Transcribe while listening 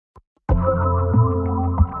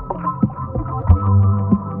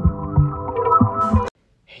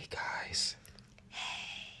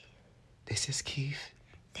is Keith.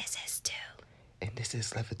 This is Stu. And this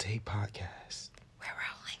is Levitate Podcast. We're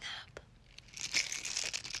rolling up.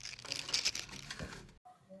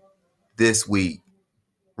 This week,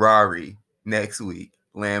 Rari. Next week,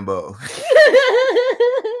 Lambo.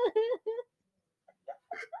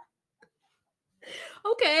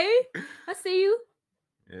 Okay. I see you.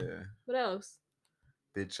 Yeah. What else?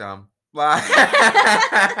 Bitch, I'm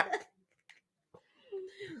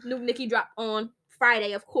New Nicki dropped on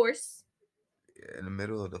Friday, of course. in the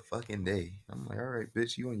middle of the fucking day. I'm like, all right,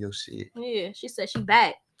 bitch, you on your shit. Yeah, she said she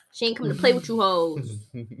back. She ain't coming to play with you hoes.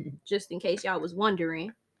 Just in case y'all was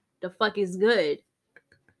wondering. The fuck is good.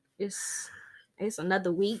 It's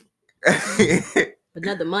another week.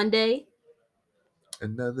 Another Monday.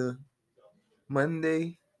 Another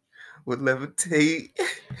Monday with Levitate.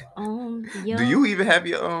 Yeah. Do you even have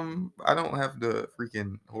your I don't have the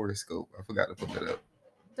freaking horoscope. I forgot to put that up.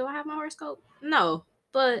 Do I have my horoscope? No,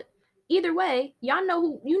 but either way, y'all know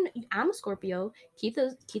who I'm a Scorpio. Keith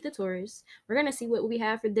a Taurus. We're gonna see what we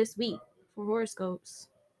have for this week for horoscopes.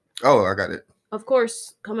 Oh, I got it. Of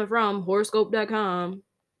course, coming from horoscope.com,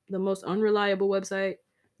 the most unreliable website.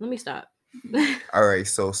 Let me stop. All right,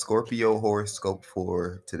 so Scorpio horoscope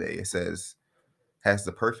for today. It says, has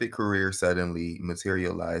the perfect career suddenly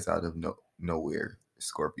materialized out of nowhere,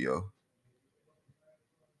 Scorpio?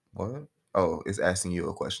 What? Oh, it's asking you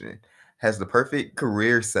a question. Has the perfect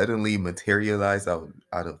career suddenly materialized out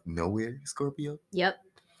of nowhere, Scorpio? Yep.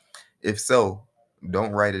 If so,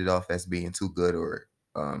 don't write it off as being too good or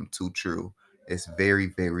too true. It's very,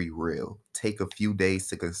 very real. Take a few days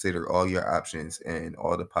to consider all your options and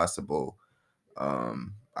all the possible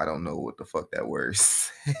I don't know what the fuck that word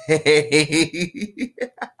is.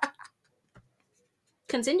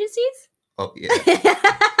 Contingencies? Oh yeah.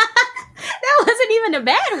 That wasn't even a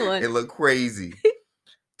bad one. It looked crazy.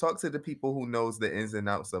 Talk to the people who knows the ins and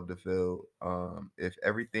outs of the field. If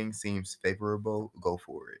everything seems favorable, go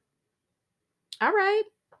for it. All right.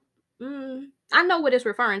 I know what it's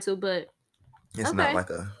referring to, but it's not like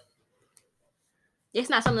a. It's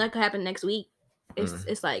not something that could happen next week.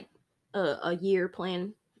 It's like a year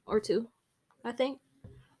plan or two, I think.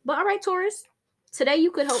 But all right, Taurus. Today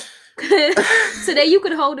you could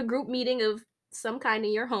hold a group meeting of some kind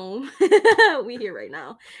in your home. We here right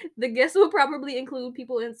now. The guests will probably include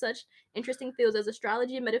people in such interesting fields as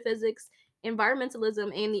astrology, metaphysics,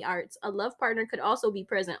 environmentalism, and the arts. A love partner could also be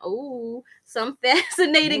present. Oh, some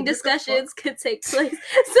fascinating discussions could take place,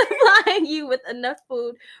 supplying you with enough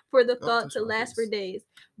food for the thought to last for days.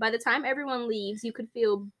 By the time everyone leaves, you could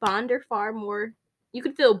feel bonded far more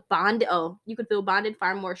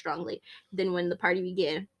strongly than when the party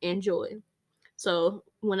began. Enjoy. So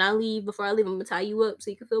when I leave, before I leave, I'm gonna tie you up so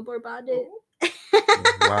you can feel more bonded.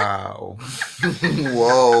 Wow.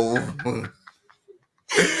 Whoa.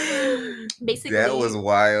 Basically, that was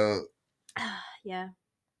wild. Yeah.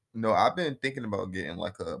 No, I've been thinking about getting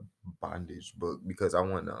like a bondage book because I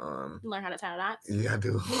want to learn how to tie knots. Yeah, I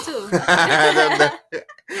do. Me too.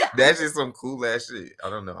 That's just some cool ass shit. I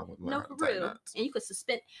don't know. I would learn how to tie knots. And you could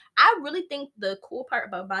suspend. I really think the cool part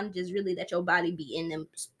about bondage is really that your body be in them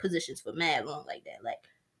positions for mad long like that. Like,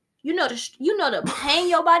 the pain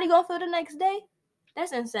your body gonna feel the next day.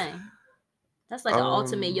 That's insane. That's like an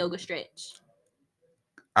ultimate yoga stretch.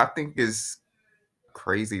 I think it's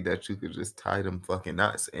crazy that you could just tie them fucking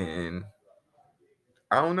knots and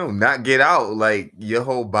I don't know, not get out. Like your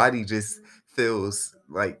whole body just feels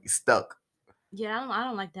like stuck. Yeah, I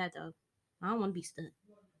don't like that though. I don't want to be stuck.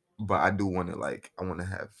 But I do want to I want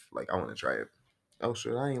to try it. Oh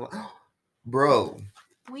shit, I ain't bro.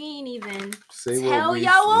 We ain't even say tell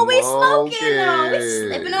y'all what we smoking on. We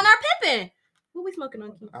slipping on our pippin'. What we smoking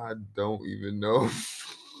on, Keith? I don't even know.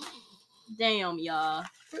 Damn, y'all.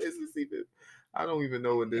 What is this even? I don't even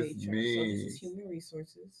know what this means. So this is human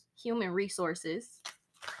resources. Human resources.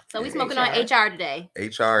 So we smoking on HR today.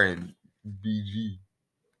 HR and BG.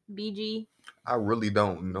 BG. I really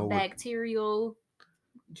don't know. Bacterial.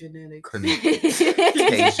 Genetics.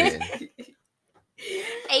 Communication.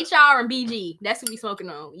 HR and BG. That's what we smoking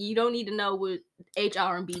on. You don't need to know what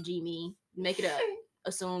HR and BG mean. Make it up.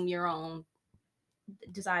 Assume your own.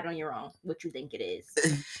 Decide on your own what you think it is.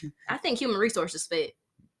 I think human resources fit.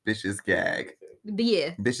 Bitches gag.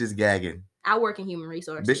 Yeah. Bitches gagging. I work in human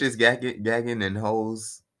resources. Bitches gagging and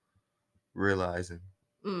hoes realizing.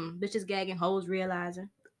 Bitches gagging, hoes realizing.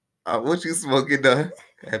 What you smoking on?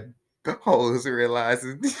 Hoes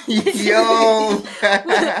realizing. Yo.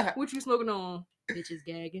 What you smoking on? Bitches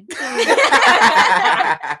gagging.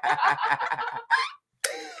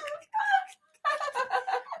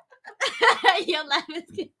 You're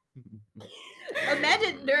laughing.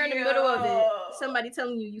 Imagine during the middle of it, somebody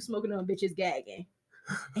telling you smoking on bitches gagging,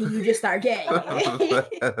 and you just start gagging.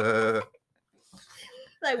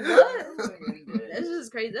 Like what? That's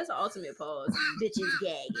just crazy. That's the ultimate pause. Bitches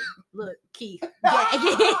gagging. Look, Keith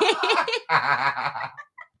gagging.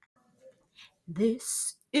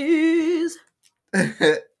 This is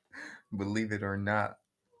Believe it or not,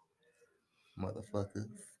 motherfuckers.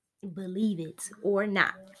 Believe It or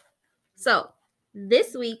Not. So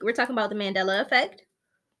this week we're talking about the Mandela effect.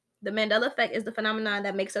 The Mandela effect is the phenomenon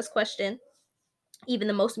that makes us question even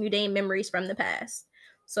the most mundane memories from the past.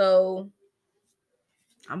 So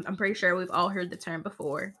I'm pretty sure we've all heard the term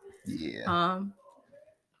before. Yeah.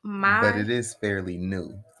 But it is fairly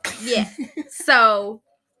new. Yeah. So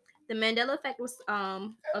the Mandela effect was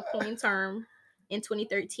a coined term in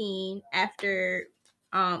 2013 after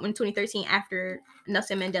Nelson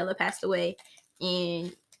Mandela passed away,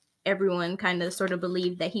 and everyone kind of sort of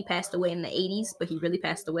believed that he passed away in the 80s, but he really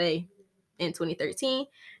passed away in 2013.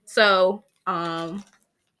 So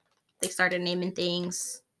they started naming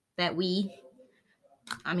things that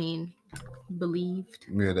believed.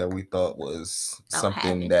 Yeah, that we thought was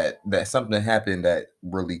something happened. that something happened that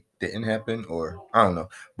really didn't happen, or I don't know.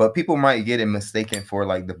 But people might get it mistaken for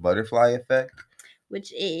like the butterfly effect,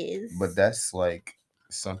 which is. But that's like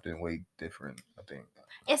something way different, I think.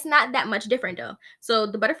 It's not that much different though. So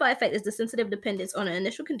the butterfly effect is the sensitive dependence on the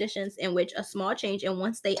initial conditions in which a small change in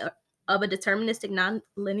one state of a deterministic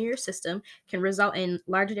non-linear system can result in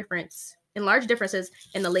large differences in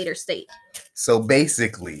the later state. So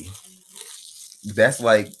basically, that's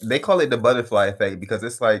like they call it the butterfly effect because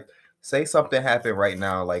it's like, say something happened right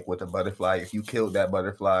now, like with a butterfly. If you killed that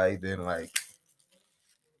butterfly, then like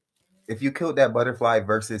if you killed that butterfly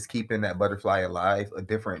versus keeping that butterfly alive, a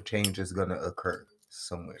different change is gonna occur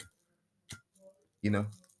somewhere. You know?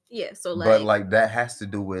 Yeah, so but like that has to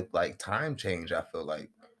do with like time change, I feel like.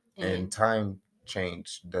 And time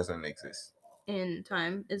change doesn't exist. And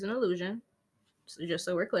time is an illusion. So just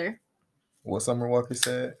so we're clear. What Summer Walker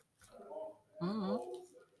said?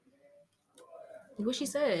 What she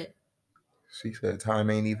said? She said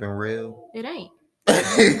time ain't even real. It ain't.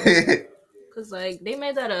 Cause like they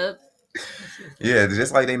made that up. Yeah,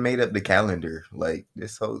 just like they made up the calendar. Like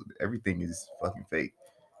this whole everything is fucking fake.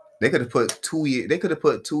 They could have put 2 years. They could have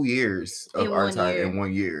put 2 years of in our time in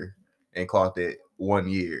 1 year and called it 1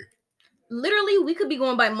 year. Literally, we could be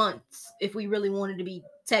going by months if we really wanted to be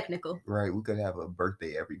technical. Right, we could have a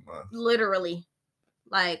birthday every month. Literally,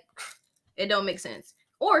 like it don't make sense.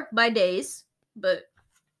 Or by days, but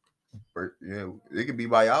yeah, it could be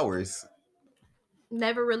by hours.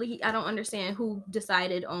 Never really. I don't understand who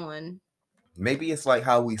decided on. Maybe it's like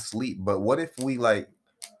how we sleep, but what if we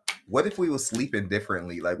were sleeping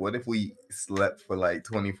differently? Like, what if we slept for like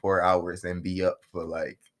 24 hours and be up for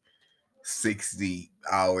like 60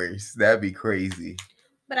 hours? That'd be crazy.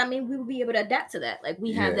 But I mean, we would be able to adapt to that. Like,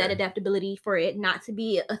 we have that adaptability for it not to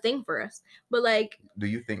be a thing for us. But like, do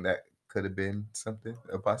you think that could have been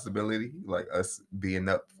a possibility? Like us being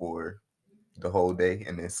up for the whole day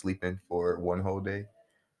and then sleeping for one whole day?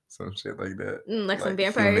 Some shit like that. Like some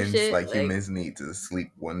vampire humans, shit. Like humans need to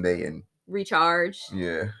sleep one day and recharge.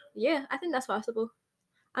 Yeah. Yeah, I think that's possible.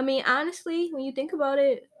 I mean, honestly, when you think about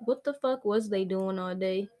it, what the fuck was they doing all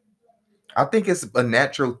day? I think it's a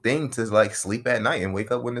natural thing to like sleep at night and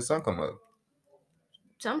wake up when the sun come up.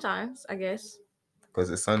 Sometimes, I guess. Because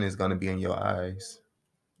the sun is gonna be in your eyes.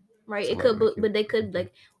 Right. It could, but they could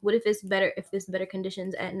like. What if it's better? If it's better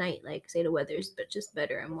conditions at night, like say the weather's but just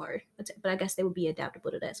better and more. But I guess they would be adaptable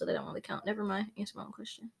to that, so they don't really count. Never mind. Answer my own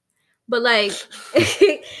question. But like,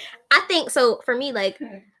 I think so. For me, like,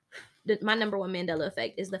 my number one Mandela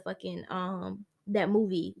effect is the fucking that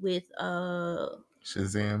movie with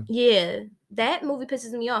Shazam. Yeah, that movie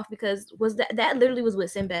pisses me off because that literally was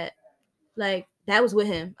with Sinbad. Like that was with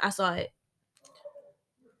him. I saw it.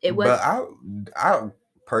 It was. But I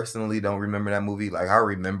personally don't remember that movie. Like I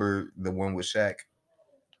remember the one with Shaq,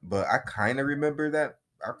 but I kind of remember that.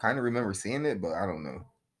 I kind of remember seeing it, but I don't know.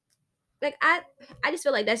 Like I just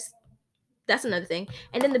feel like that's another thing.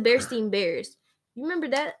 And then the Bearstein Bears. You remember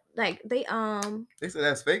that? Like they said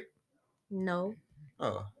that's fake? No.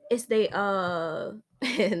 Oh. It's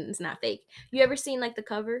it's not fake. You ever seen like the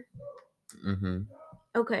cover? Mm-hmm.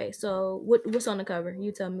 Okay, so what's on the cover?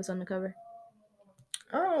 You tell me what's on the cover.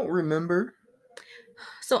 I don't remember.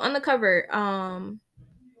 So on the cover,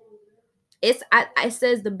 it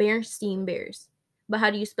says the Bearstein Bears. But how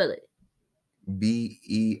do you spell it?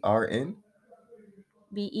 B-E-R-N?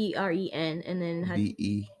 B-E-R-E-N, and then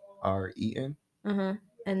B-E-R-E-N? Uh-huh.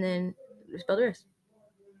 And then spell the rest.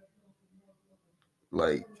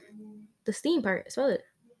 Like the steam part, spell it.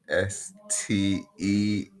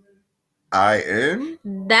 S-T-E I-N?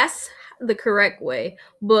 That's the correct way,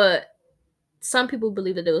 but some people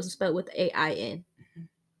believe that it was spelled with A-I-N.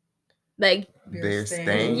 Like,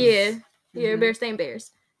 Bearstein? yeah, Bearstein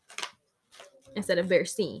Bears instead of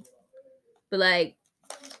Bearstein. But like,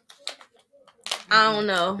 I don't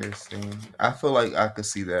know. Bearstein. I feel like I could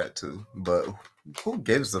see that too, but who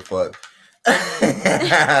gives a fuck?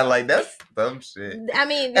 Like, that's dumb shit. I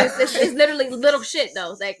mean, it's literally little shit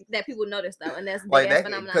though, like that people notice though, and that's big Like ass that,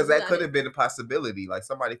 phenomenon. because that could have been a possibility. Like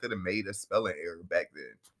somebody could have made a spelling error back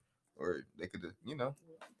then, or they could have,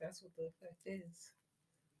 That's what the effect is.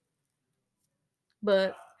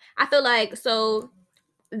 But I feel like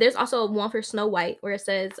there's also one for Snow White where it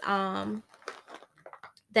says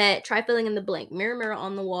that try filling in the blank. Mirror, mirror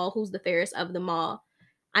on the wall, who's the fairest of them all?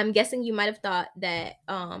 I'm guessing you might have thought that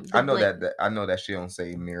I know that she don't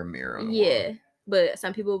say mirror, mirror on the wall. Yeah, but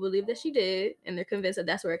some people believe that she did, and they're convinced that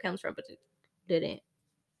that's where it comes from, but it didn't.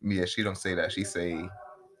 Yeah, she don't say that. She say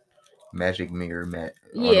magic mirror on the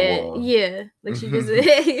wall. Yeah. Like she just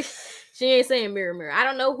she ain't saying mirror, mirror. I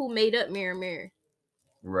don't know who made up mirror, mirror.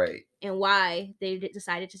 Right. And why they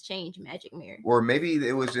decided to change magic mirror. Or maybe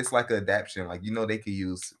it was just like an adaptation. Like, they could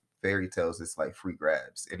use fairy tales as like free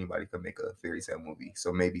grabs. Anybody could make a fairy tale movie.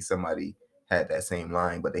 So maybe somebody had that same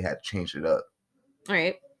line, but they had to change it up. All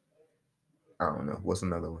right. I don't know. What's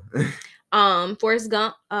another one? Forrest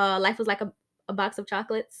Gump, life was like a box of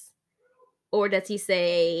chocolates. Or does he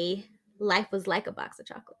say life was like a box of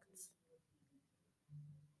chocolates?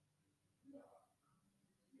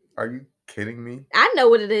 Are you kidding me? I know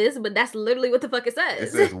what it is, but that's literally what the fuck it says.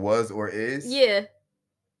 It says was or is? Yeah.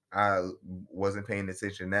 I wasn't paying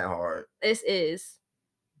attention that hard. This is.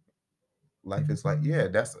 Life is like, yeah,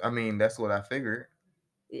 that's what I figured.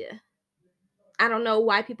 Yeah. I don't know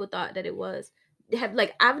why people thought that it was. I've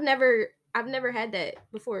never had that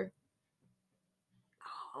before.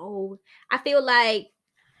 Oh, I feel like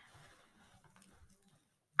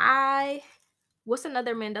what's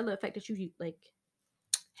another Mandela effect that you like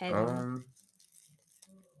had?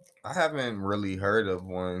 I haven't really heard of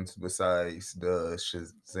ones besides the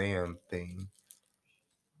Shazam thing.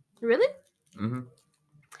 Really? Mm-hmm.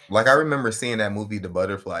 Like, I remember seeing that movie, The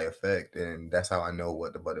Butterfly Effect, and that's how I know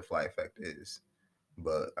what the butterfly effect is.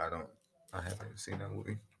 But I haven't seen that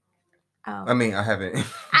movie. Oh. I mean, I haven't.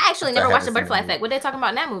 I actually never watched The Butterfly Effect. What are they talking about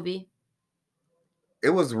in that movie?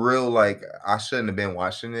 It was real, like, I shouldn't have been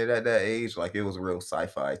watching it at that age. Like, it was real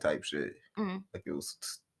sci-fi type shit. Mm-hmm. Like, it was,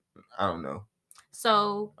 I don't know.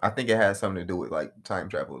 So I think it has something to do with, like, time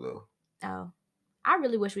travel, though. Oh. I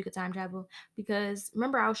really wish we could time travel because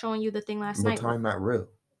remember I was showing you the thing last night. But time not real.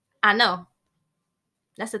 I know.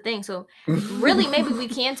 That's the thing. So really, maybe we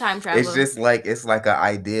can time travel. It's just like it's like an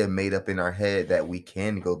idea made up in our head that we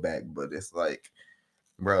can go back, but it's like,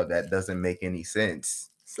 bro, that doesn't make any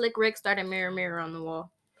sense. Slick Rick started mirror, mirror on the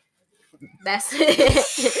wall. That's it.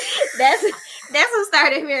 That's who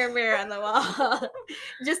started mirror, mirror on the wall.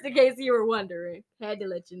 Just in case you were wondering, had to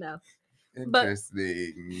let you know.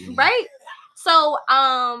 Interesting, right? So,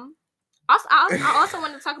 I also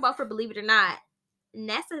want to talk about, for believe it or not,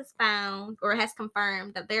 NASA has found or has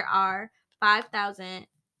confirmed that there are 5,000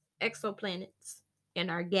 exoplanets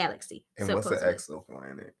in our galaxy. And what's an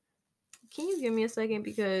exoplanet? Can you give me a second,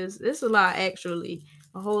 because it's a lot, actually,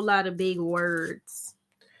 a whole lot of big words.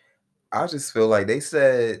 I just feel like they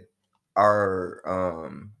said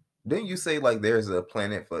didn't you say like there's a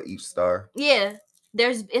planet for each star? Yeah,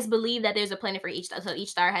 it's believed that there's a planet for each star, so each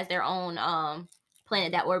star has their own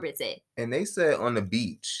planet that orbits it. And they said on the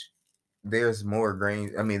beach there's more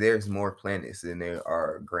grains. I mean, there's more planets than there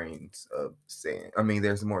are grains of sand. I mean,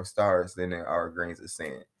 there's more stars than there are grains of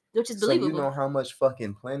sand. Which is believable. So you know how much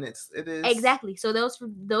fucking planets it is? Exactly. So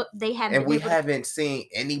they haven't. And we haven't seen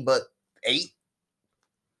any but 8.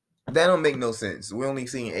 That don't make no sense. We only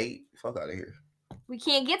seen 8. Fuck out of here. We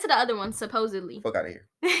can't get to the other ones, supposedly. Fuck out of here.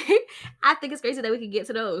 I think it's crazy that we could get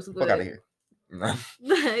to those. Fuck out of here. I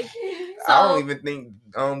don't even think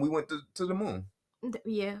we went to the moon.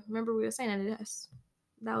 Yeah, remember we were saying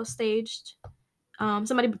that was staged.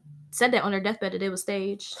 Somebody said that on their deathbed that it was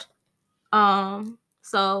staged.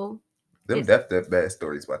 So them deathbed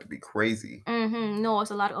stories about to be crazy. No,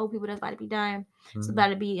 it's a lot of old people that's about to be dying. It's about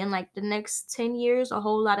to be in like the next 10 years, a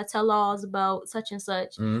whole lot of tell-alls about such and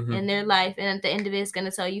such in their life, and at the end of it, it's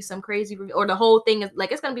gonna tell you some crazy, or the whole thing is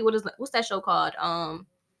like, it's gonna be what's that show called?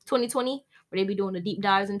 2020, where they be doing the deep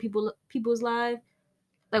dives in people's lives,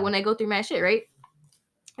 like when they go through mad shit, right?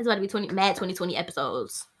 It's about to be 2020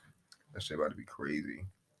 episodes. That shit about to be crazy.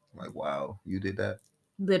 Like, wow, you did that?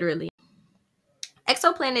 Literally.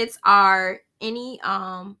 Exoplanets are any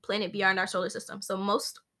planet beyond our solar system. So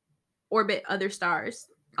most orbit other stars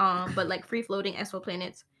but like free floating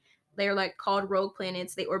exoplanets. They're like called rogue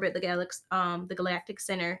planets. They orbit the galactic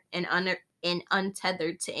center and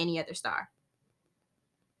untethered to any other star.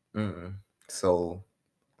 So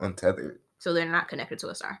untethered. So they're not connected to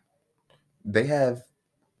a star. They have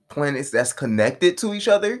planets that's connected to each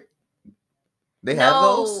other. They have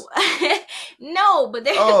those. No, but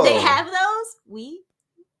they have those. We.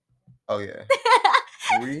 Oh yeah.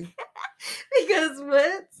 We. Because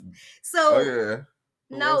what? So. Oh yeah.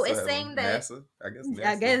 No, it's saying that NASA. I guess. NASA.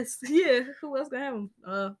 I guess. Yeah. Who else gonna have them?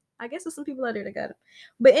 I guess there's some people out there that got them.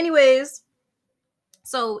 But anyways,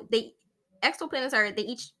 so exoplanets are they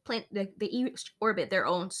each orbit their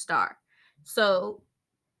own star. So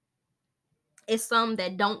it's some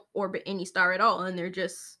that don't orbit any star at all, and they're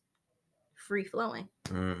just free flowing.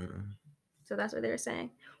 So that's what they're saying.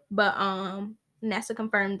 But NASA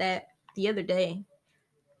confirmed that the other day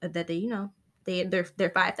that they're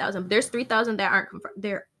 5,000. There's 3,000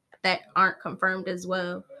 that aren't confirmed as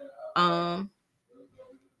well. And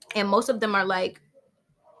most of them are like,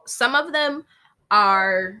 some of them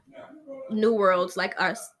are new worlds like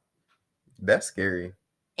us. That's scary.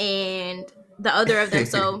 And the other of them,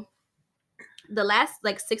 so the last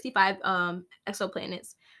like 65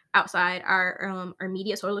 exoplanets outside our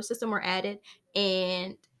immediate solar system were added,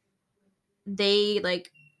 and they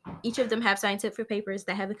like each of them have scientific papers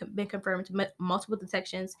that haven't been confirmed, multiple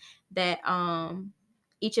detections that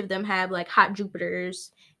each of them have like hot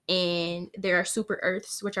Jupiters, and there are super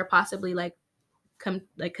Earths which are possibly like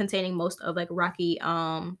containing most of like rocky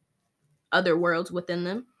other worlds within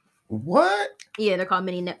them. What? Yeah, they're called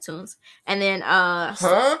mini Neptunes. And then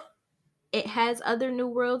it has other new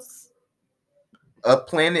worlds. A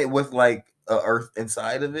planet with like a Earth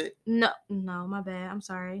inside of it? No, my bad. I'm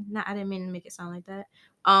sorry. No, I didn't mean to make it sound like that.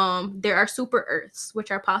 There are super Earths, which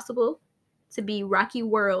are possible to be rocky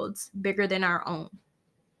worlds bigger than our own.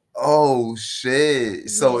 Oh shit!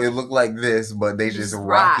 So it looked like this, but they just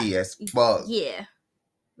rocky as fuck. Yeah,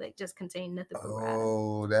 like just contain nothing but rock.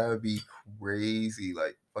 Oh, that would be crazy!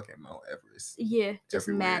 Like fucking Mount Everest. Yeah, just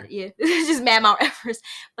everywhere. Mad. Yeah, just mad Mount Everest,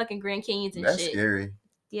 fucking Grand Canyons and That's shit. That's scary.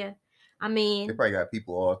 Yeah, I mean, they probably got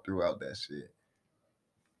people all throughout that shit.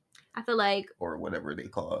 I feel like, or whatever they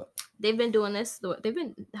call it. They've been doing this. They've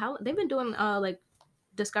been doing like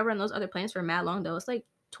discovering those other planets for mad long though. It's like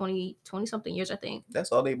 20 something years, I think.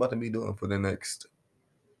 That's all they about to be doing for the next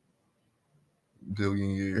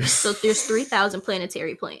billion years. So there's 3,000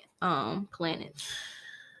 planetary planets,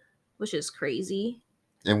 which is crazy.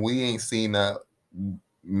 And we ain't seen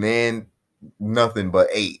nothing but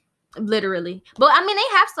 8. Literally. But I mean,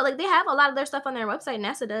 they have a lot of their stuff on their website.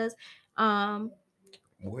 NASA does.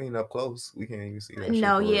 We ain't up close. We can't even see that.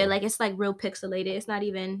 No, yeah, like it's like real pixelated. It's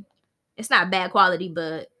not bad quality,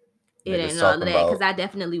 but it ain't all of that, because I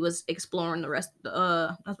definitely was exploring the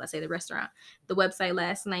restaurant, the website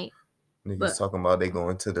last night. Niggas talking about they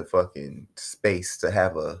going to the fucking space to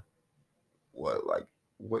have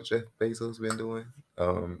what Jeff Bezos been doing?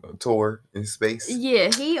 A tour in space. Yeah,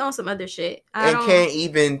 he on some other shit. Can't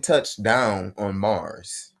even touch down on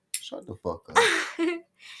Mars. Shut the fuck up.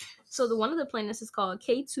 So one of the planets is called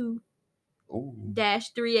K2-387.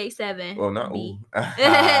 Well, not ooh.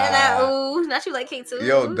 Not ooh. Not you like K2.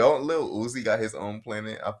 Yo, don't Lil Uzi got his own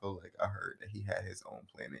planet? I feel like I heard that he had his own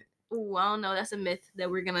planet. Ooh, I don't know. That's a myth that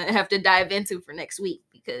we're gonna have to dive into for next week,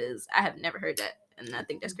 because I have never heard that, and I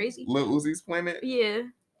think that's crazy. Lil Uzi's planet? Yeah.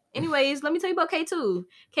 Anyways, let me tell you about K2.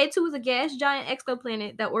 K2 is a gas giant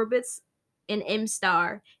exoplanet that orbits an M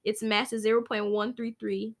star. Its mass is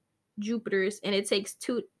 0.133 Jupiters, and it takes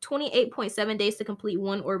 28.7 days to complete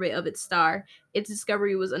one orbit of its star. Its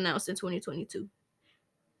discovery was announced in 2022.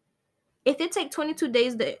 If it takes 22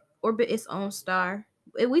 days to orbit its own star,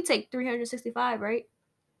 we take 365, right?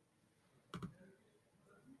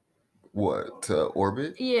 What, to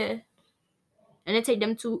orbit? Yeah. And it take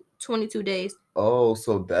them 22 days. Oh,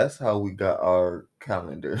 so that's how we got our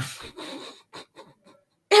calendar.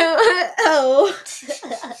 Oh.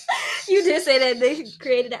 You did say that they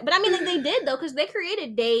created that. But I mean, like, they did, though, because they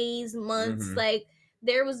created days, months. Mm-hmm. Like,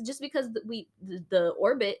 there was, just because the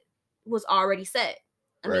orbit was already set.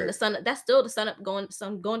 I mean, the sun, that's still the sun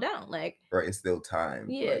going down. Like, right, it's still time.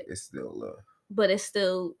 Yeah. Like, it's still but it's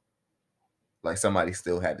still, like, somebody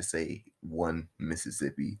still had to say 1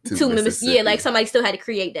 Mississippi, 2 Mississippi. Yeah, like, somebody still had to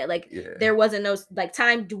create that. Like, there wasn't no, like,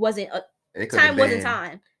 time wasn't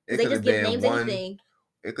time. They just give names anything.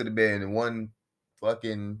 It could have been 1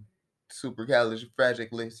 fucking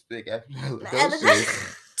supercalifragilistic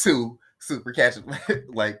 2 supercalifragilistic.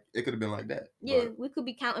 Like, it could have been like that. Yeah, we could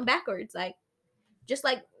be counting backwards. Like, just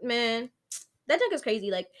like, man, That junk is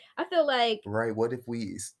crazy. Like, I feel like right. What if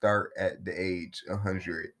we start at the age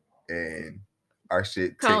 100 and our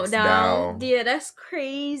shit calm ticks down. down? Yeah, that's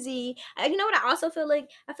crazy. You know what I also feel like?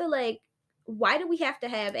 I feel like, why do we have to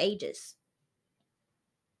have ages?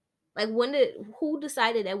 Like, who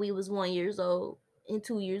decided that we was 1 years old and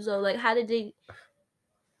 2 years old? Like,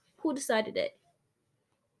 who decided that?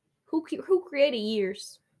 Who created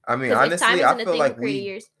years? I mean, Because if time honestly, isn't a thing, who created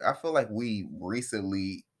years? I feel like we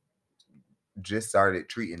recently just started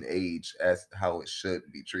treating age as how it should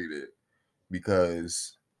be treated,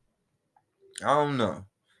 because I don't know.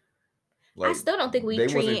 I Like, still don't think we they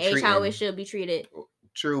treating wasn't age how it treating, should be treated.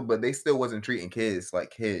 true, but they still wasn't treating kids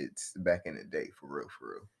like kids back in the day, for real,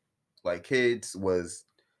 for real. Like, kids was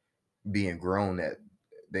being grown at,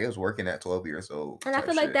 they was working at 12 years old And I type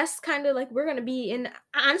feel like shit. that's kind of like we're gonna be, and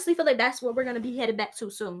I honestly feel like that's what we're gonna be headed back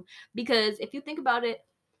to soon. Because if you think about it,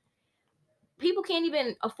 people can't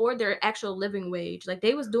even afford their actual living wage. Like,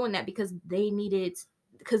 they was doing that because they needed,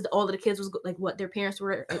 because all of the kids was like what their parents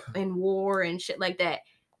were in war and shit like that.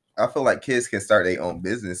 I feel like kids can start their own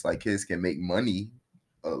business. Like, kids can make money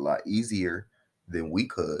a lot easier than we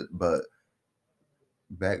could, but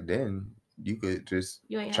back then you could just,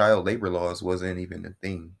 You ain't have. child labor laws wasn't even a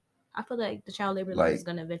thing. I feel like the child labor laws Like, is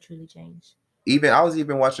gonna eventually change. even I was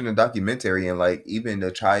even watching a documentary, and like, even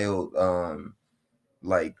the child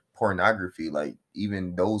like pornography, like,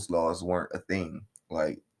 even those laws weren't a thing.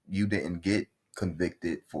 Like, you didn't get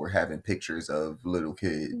convicted for having pictures of little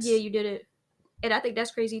kids. Yeah, you did it. And I think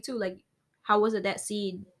that's crazy too. Like, how was it that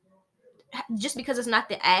seed, just because it's not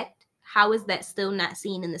the act, how is that still not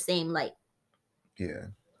seen in the same light? Yeah.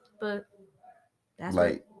 But that's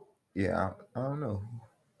Like, yeah, I don't know.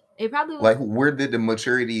 it probably was. Like, where did the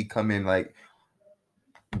maturity come in? Like,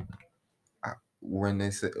 when they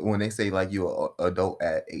say like you an adult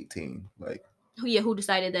at 18, like, Who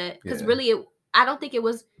decided that? Because yeah. really, I don't think it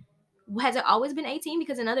was. Has it always been 18?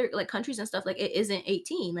 Because in other like countries and stuff, like, it isn't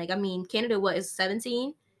 18. Like, I mean, Canada, what is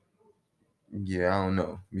 17? Yeah, I don't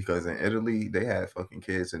know, because in Italy they had fucking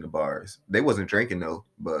kids in the bars. They wasn't drinking though,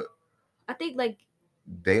 but I think like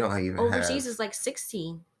they don't even overseas have. is like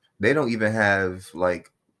 16. They don't even have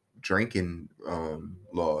like drinking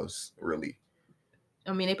laws, really.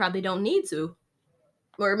 I mean, they probably don't need to,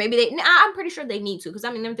 or maybe they. I'm pretty sure they need to, because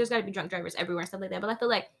I mean, there's got to be drunk drivers everywhere and stuff like that. But I feel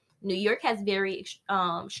like New York has very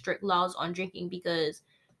strict laws on drinking, because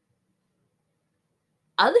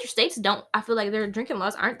other states don't. I feel like their drinking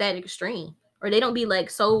laws aren't that extreme, or they don't be like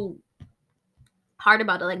so hard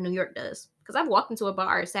about it like New York does. Because I've walked into a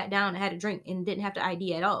bar, sat down, and had a drink, and didn't have to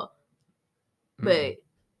ID at all. But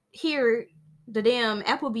here, the damn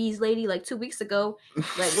Applebee's lady, like 2 weeks ago,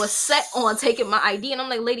 like, was set on taking my ID, and I'm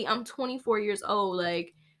like, lady, I'm 24 years old.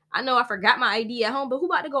 Like, I know I forgot my ID at home, but who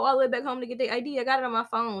about to go all the way back home to get the ID? I got it on my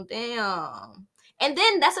phone. Damn. And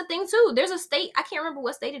then that's the thing too. There's a state, I can't remember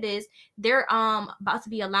what state it is. They're about to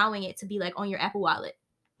be allowing it to be like on your Apple Wallet,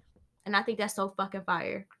 and I think that's so fucking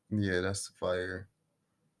fire. Yeah, that's fire.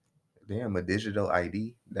 Damn, a digital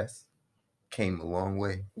ID, that's came a long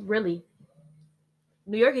way. Really,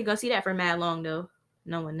 New York can go see that for mad long though.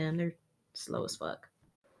 Knowing them, they're slow as fuck.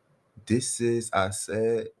 This is I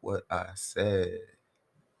said what I said.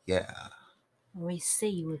 Yeah. We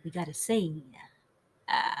say what we gotta say.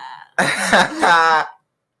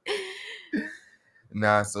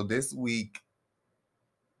 Nah, so this week,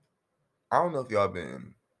 I don't know if y'all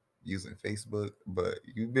been using Facebook, but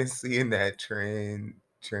you've been seeing that trans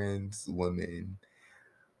woman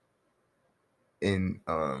in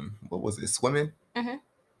what was it, swimming? Mm-hmm.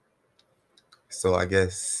 So I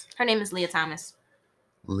guess Her name is Leah Thomas,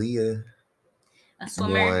 Leah a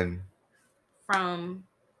swimmer won from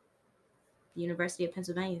the University of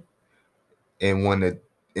Pennsylvania. and won the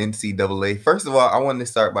NCAA. First of all, I wanted to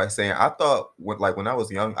start by saying I thought when I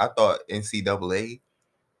was young, I thought NCAA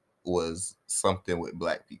was something with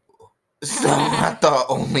black people. So I thought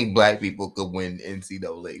only black people could win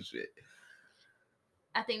NCAA shit.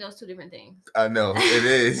 I think those two different things. I know it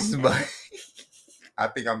is, but I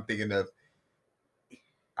think I'm thinking of.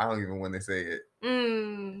 I don't even want to say it.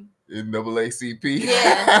 NAACP.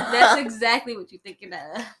 Yeah, that's exactly what you're thinking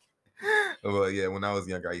of. Well, yeah, when I was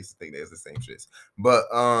younger, I used to think they was the same shits. But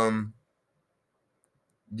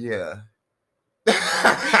yeah.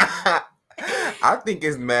 I think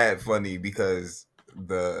it's mad funny because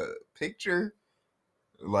the picture,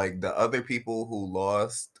 like the other people who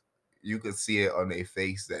lost, you could see it on their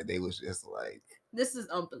face that they was just like, this is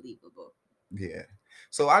unbelievable. Yeah.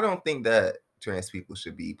 So I don't think that trans people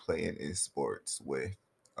should be playing in sports with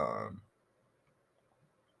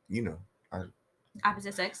you know,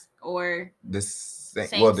 opposite sex or the same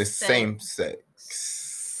same well, the sex. same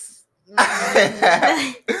sex.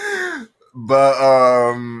 But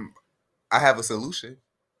I have a solution.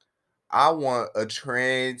 I want a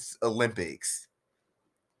trans Olympics.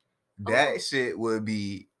 That shit would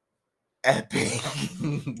be epic.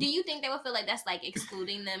 Do you think they would feel like that's like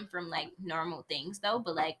excluding them from like normal things though?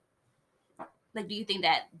 But like do you think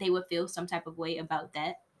that they would feel some type of way about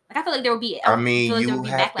that? Like I feel like there would be. I mean, feel like there would be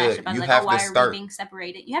backlash about like, oh, why are we being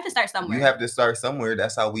separated? You have to start somewhere. You have to start somewhere.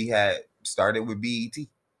 That's how we had started with BET.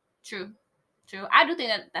 True. I do think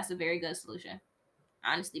that that's a very good solution,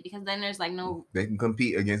 honestly, because then there's like no. They can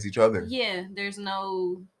compete against each other. Yeah, there's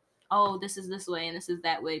no. Oh, this is this way and this is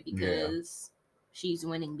that way because she's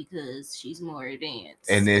winning because she's more advanced.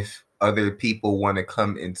 And if other people want to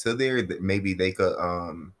come into there, maybe they could.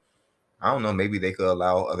 I don't know. Maybe they could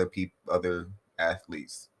allow other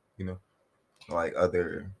athletes. You know, like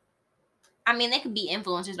other. I mean, they could be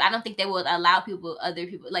influencers, but I don't think they would allow other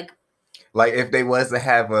people, like if they was to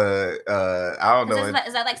have I don't know.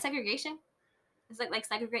 Is that like segregation? Is that like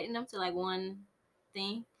segregating them to like one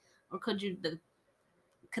thing, or could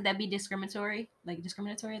that be discriminatory? Like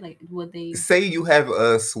would they say you have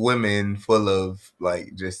a swimming full of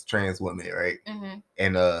like just trans women, right? Mm-hmm.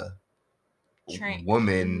 And a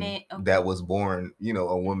woman that was born,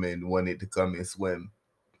 a woman wanted to come and swim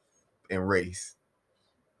and race.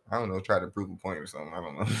 I don't know, try to prove a point or something. I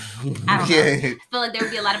don't know. I feel like there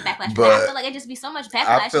would be a lot of backlash. But I feel like it'd just be so much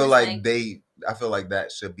backlash. I feel like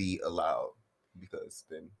that should be allowed because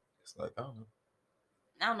then it's like, I don't know.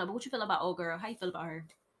 I don't know, but what you feel about old girl? How you feel about her?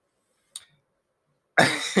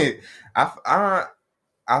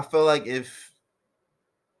 I feel like if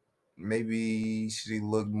maybe she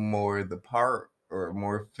looked more the part or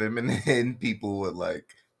more feminine, people wouldn't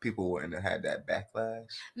have had that backlash.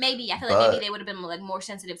 Maybe I feel like maybe they would have been like more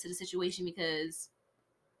sensitive to the situation because,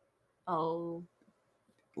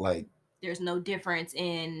 like there's no difference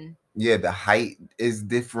in the height is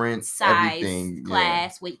different, size, everything,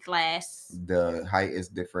 class, weight class. The height is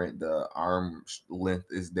different, the arm length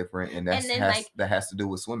is different, and that has to do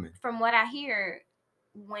with swimming. From what I hear,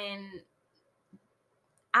 from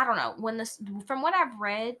what I've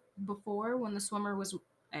read before, when the swimmer was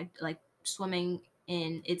like swimming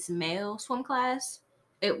in its male swim class,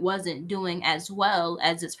 it wasn't doing as well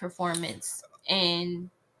as its performance in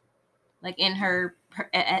her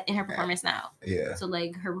performance now. Yeah. So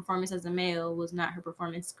like her performance as a male was not her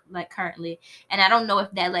performance like currently, and I don't know if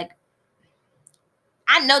that like.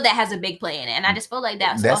 I know that has a big play in it, and I just feel like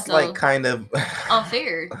that's also like kind of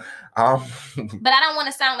unfair. But I don't want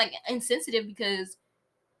to sound like insensitive because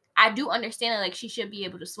I do understand that like she should be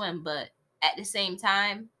able to swim, but at the same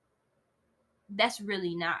time, that's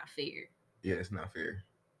really not fair. Yeah, it's not fair.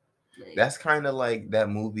 Like, that's kind of like that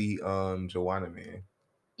movie, Joanna Man.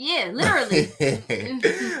 Yeah, literally.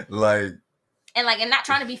 and not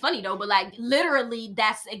trying to be funny though, but like literally,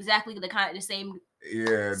 that's exactly the same.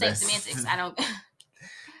 Yeah, same semantics. I don't.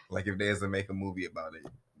 Like if there's to make a movie about it,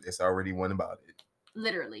 it's already one about it.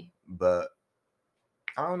 Literally. But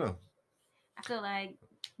I don't know. I feel like.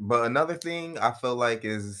 But another thing I feel like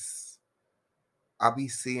is I be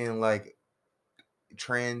seeing like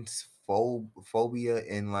transphobia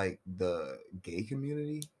in like the gay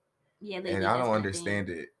community. Yeah, and I don't understand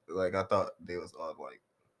it. Like I thought they was all like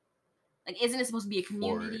isn't it supposed to be a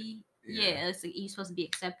community? Yeah, it's like you're supposed to be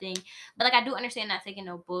accepting. But like I do understand not taking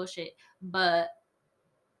no bullshit, but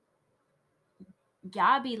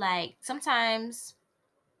y'all be like sometimes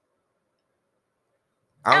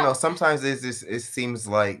I don't know. Sometimes it seems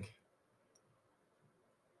like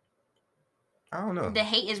I don't know. The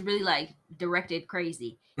hate is really like directed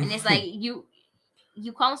crazy, and it's like you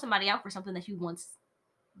calling somebody out for something that you once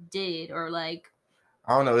did, or like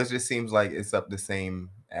I don't know. It just seems like it's up the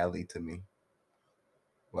same alley to me.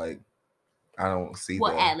 Like I don't see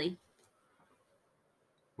what alley.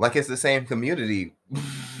 Like it's the same community.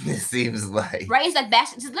 It seems like right. It's like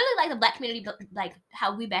bash. It's literally like the black community, like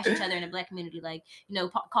how we bash each other in the black community, like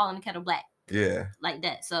calling the kettle black. Yeah. Like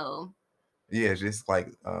that. So. Yeah, just like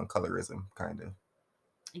colorism, kind of.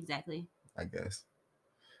 Exactly. I guess.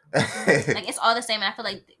 Like it's all the same. And I feel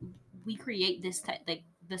like we create this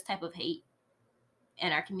type of hate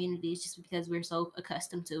in our communities just because we're so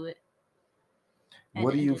accustomed to it.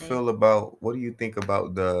 What do you feel about? What do you think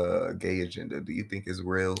about the gay agenda? Do you think it's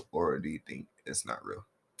real, or do you think it's not real?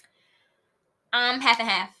 Half and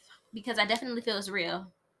half, because I definitely feel it's real.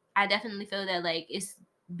 I definitely feel that like it's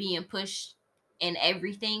being pushed in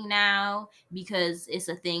everything now because it's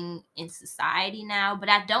a thing in society now. But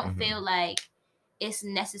I don't feel like it's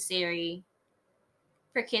necessary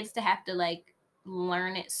for kids to have to like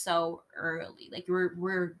learn it so early. Like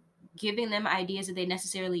we're giving them ideas that they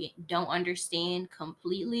necessarily don't understand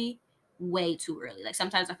completely way too early. Like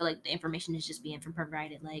sometimes I feel like the information is just being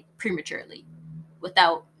provided like prematurely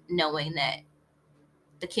without knowing that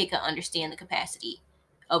the kid can understand the capacity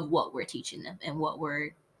of what we're teaching them and what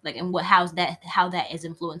we're like and how that is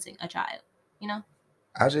influencing a child, you know?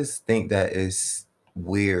 I just think that it's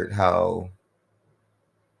weird how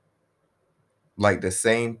like the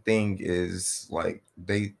same thing is like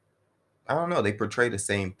I don't know, they portray the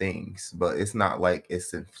same things, but it's not like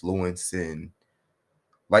it's influencing.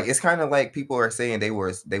 Like it's kind of like people are saying they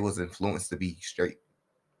was influenced to be straight,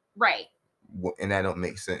 right? And that don't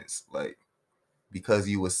make sense. Like because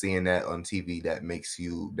you were seeing that on TV, that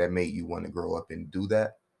made you want to grow up and do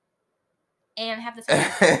that. And half the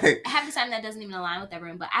time that doesn't even align with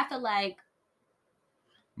everyone. But I feel like.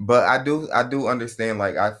 But I do understand.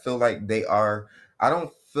 Like I feel like they are. I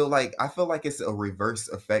feel like it's a reverse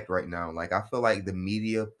effect right now. Like I feel like the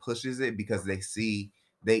media pushes it because they see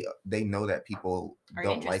they know that people are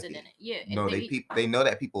don't like interested it. in it. Yeah. No, they know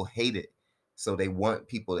that people hate it, so they want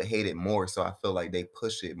people to hate it more. So I feel like they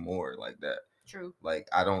push it more like that. True. Like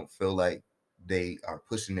I don't feel like they are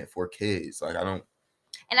pushing it for kids. Like I don't.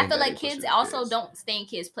 And I feel like kids also don't stay in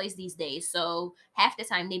kids' place these days. So half the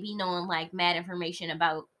time they be knowing like mad information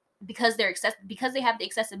about because they have the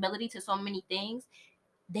accessibility to so many things,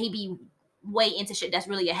 they be way into shit that's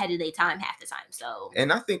really ahead of their time half the time. So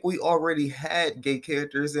and I think we already had gay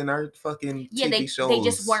characters in our fucking TV shows. They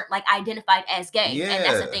just weren't like identified as gay. Yeah. And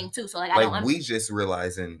that's the thing too. So like I don't we just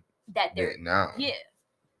realizing that they're now. Yeah.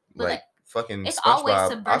 But like fucking it's SpongeBob. Always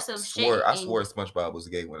subversive I swore SpongeBob was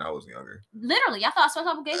gay when I was younger. Literally, I thought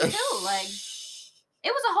SpongeBob was gay too. Like it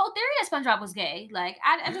was a whole theory that SpongeBob was gay. Like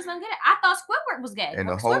I just don't get it. I thought Squidward was gay. And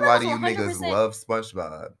a whole lot of you niggas love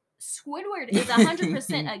SpongeBob. Squidward is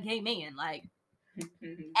 100% a gay man. Like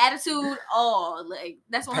attitude, all like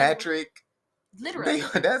that's what Patrick. Literally,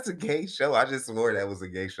 that's a gay show. I just swore that was a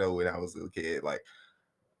gay show when I was a kid. Like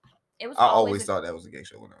it was. I always thought that was a gay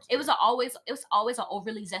show when I was. It was always an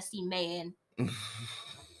overly zesty man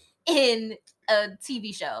in a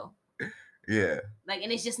TV show. Yeah. Like,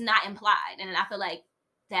 and it's just not implied, and I feel like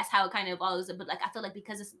that's how it kind of evolves. But like, I feel like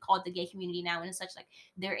because it's called the gay community now, and it's such like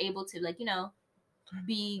they're able to like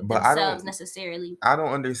be themselves necessarily. I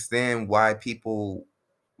don't understand why people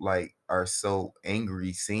like are so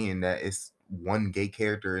angry seeing that it's one gay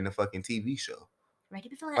character in a fucking TV show. Right?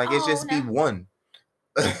 Like it just be one.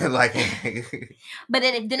 Like but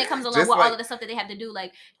then it comes along with all of the stuff that they have to do.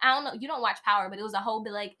 Like I don't know, you don't watch Power, but it was a whole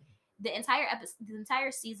bit like the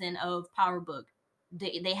entire season of Power Book.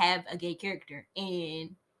 They have a gay character,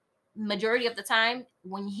 and majority of the time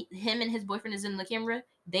when him and his boyfriend is in the camera,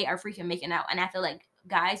 they are freaking making out. And I feel like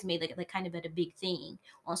guys made like kind of a big thing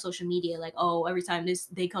on social media, like, oh, every time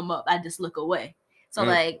they come up, I just look away. So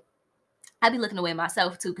like I be looking away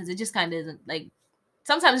myself too, because it just kind of isn't like.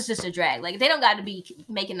 Sometimes it's just a drag. Like they don't got to be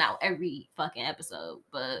making out every fucking episode,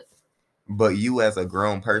 but you as a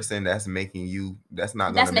grown person, that's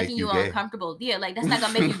not gonna make you gay. Uncomfortable. Yeah, like that's not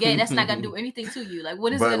gonna make you gay. That's not gonna do anything to you. Like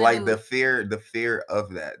what is it gonna like do? the fear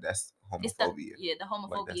of that's homophobia. The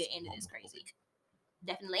homophobia in it is crazy.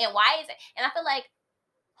 Definitely. And why is it? And I feel like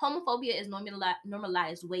homophobia is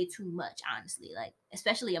normalized way too much, honestly. Like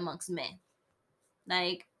especially amongst men.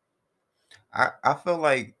 Like I feel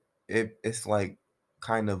like it's like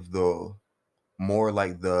kind of the more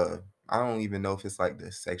like the I don't even know if it's like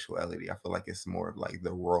the sexuality. I feel like it's more of like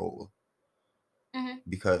the role. Mm-hmm.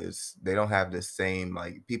 Because they don't have the same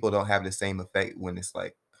like people don't have the same effect when it's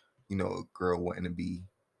like, a girl wanting to be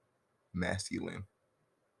masculine.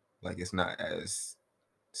 Like it's not as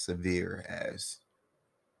severe as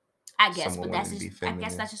I guess, but that's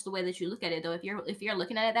just the way that you look at it though. If you're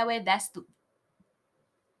looking at it that way, that's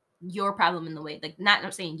your problem in the way. Like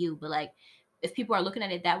I'm saying you, but like if people are looking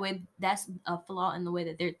at it that way, that's a flaw in the way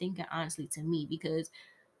that they're thinking, honestly, to me, because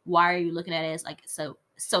why are you looking at it as like so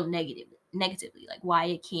negatively? Like why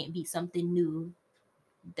it can't be something new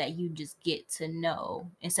that you just get to know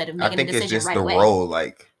instead of making a decision right away. I think it's just the role,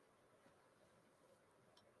 like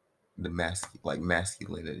the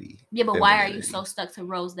masculinity. Yeah, but why are you so stuck to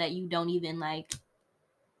roles that you don't even like?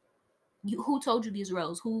 Who told you these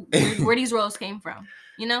roles? Where these roles came from?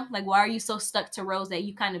 Like why are you so stuck to roles that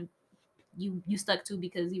you kind of you stuck to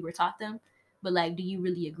because you were taught them? But like, do you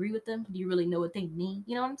really agree with them? Do you really know what they mean?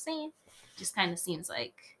 You know what I'm saying? Just kind of seems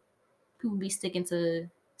like people be sticking to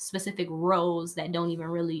specific roles that don't even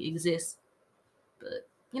really exist. But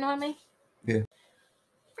you know what I mean? Yeah.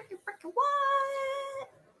 Freaking what?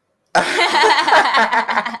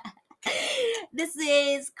 This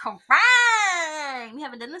is crime. We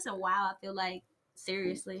haven't done this in a while, I feel like.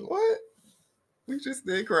 Seriously. What? We just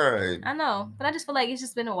did crime. I know, but I just feel like it's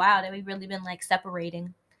just been a while that we've really been like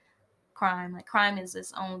separating crime. Like, crime is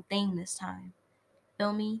its own thing this time.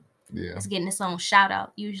 Feel me? Yeah. It's getting its own shout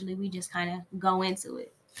out. Usually we just kind of go into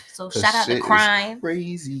it. So shout out to shit crime. is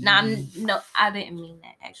crazy. No, I didn't mean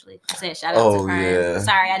that actually. I said shout out to crime. Yeah.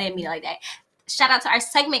 Sorry, I didn't mean it like that. Shout out to our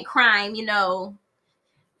segment crime, you know,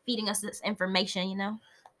 feeding us this information, you know.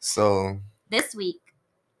 So this week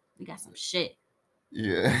we got some shit.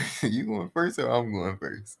 Yeah, you going first or I'm going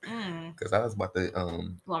first? Because I was about to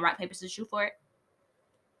You want rock paper scissors shoot for it?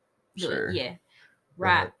 Sure. Yeah.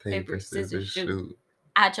 Rock paper scissors shoot.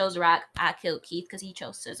 I chose rock. I killed Keith because he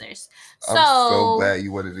chose scissors. I'm so glad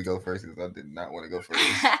you wanted to go first because I did not want to go first.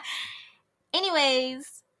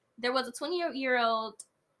 Anyways, there was a 20-year-old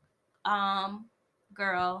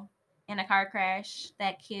girl in a car crash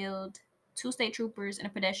that killed 2 state troopers and a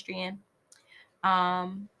pedestrian.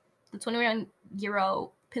 The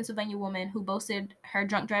 21-year-old Pennsylvania woman who boasted her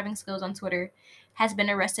drunk driving skills on Twitter has been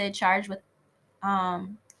arrested, charged with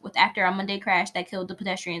after a Monday crash that killed the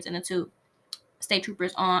pedestrians and the 2 state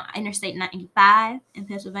troopers on Interstate 95 in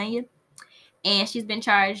Pennsylvania. And she's been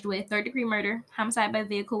charged with third-degree murder, homicide by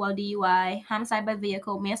vehicle while DUI, homicide by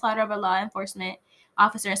vehicle, manslaughter of a law enforcement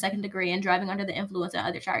officer in second degree, and driving under the influence and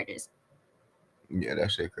other charges. Yeah,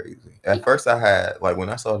 that shit crazy. At first I had, like, when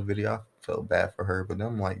I saw the video, I felt bad for her, but then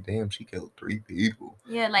I'm like, damn, she killed 3 people.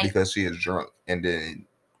 Yeah, like, because she is drunk, and then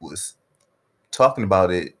was talking about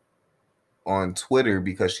it on Twitter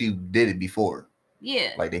because she did it before.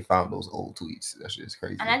 Yeah. Like, they found those old tweets. That shit is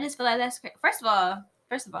crazy. And I just feel like that's crazy. First of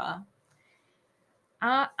all,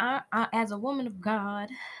 I as a woman of God,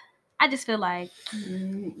 I just feel like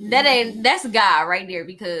that's God right there,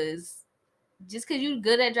 because just because you're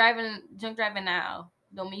good at drunk driving now,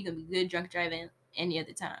 don't mean you're gonna be good drunk driving any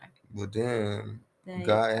other time. But then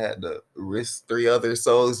God had to risk 3 other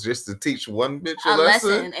souls just to teach one bitch a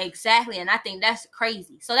lesson. Exactly, and I think that's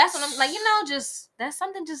crazy. So that's what I'm like. Just that's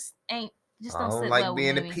something just ain't. Just don't sit like well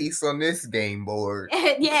being with a me. piece on this game board.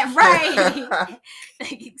 Yeah, right.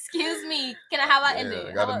 Excuse me. How about end it?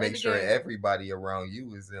 I gotta make sure everybody around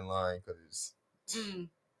you is in line, because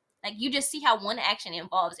like, you just see how one action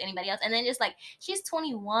involves anybody else, and then just like, she's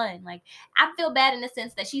 21. Like, I feel bad in the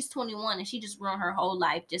sense that she's 21 and she just ruined her whole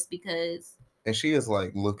life just because. And she is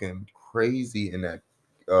like looking crazy in that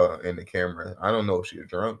in the camera. I don't know if she's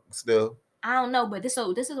drunk still. I don't know, but this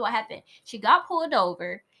is what happened. She got pulled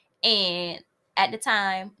over, and at the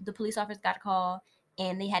time, the police officers got a call,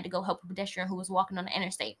 and they had to go help a pedestrian who was walking on the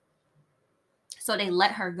interstate. So they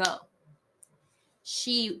let her go.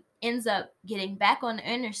 She ends up getting back on the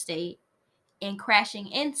interstate and crashing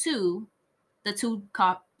into the two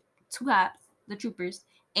cops, the troopers,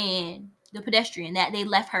 and the pedestrian that they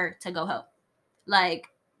left her to go help. Like,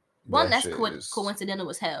 one, that's coincidental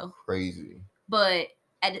as hell. Crazy. But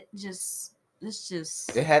it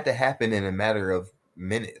had to happen in a matter of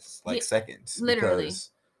minutes, like seconds. Literally.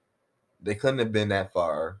 Because they couldn't have been that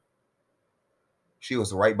far. She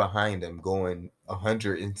was right behind them, going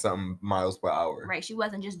 100 and something miles per hour. Right. She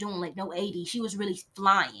wasn't just doing like no 80. She was really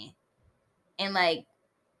flying. And like,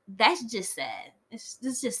 that's just sad. It's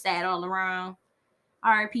just sad all around.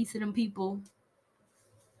 R.I.P. to them people.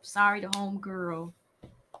 Sorry to homegirl.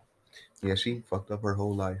 Yeah, she fucked up her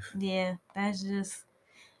whole life. Yeah, that's just,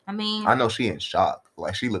 I mean, I know she in shock.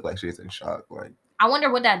 Like, she looked like she's in shock. Like, I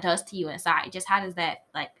wonder what that does to you inside. Just how does that,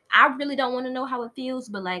 like, I really don't want to know how it feels,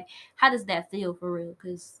 but like, how does that feel for real?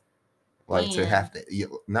 Because, like, to have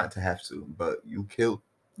to, not to have to, but you killed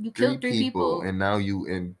 3 people, and now you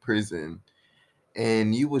in prison,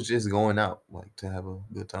 and you was just going out, like, to have a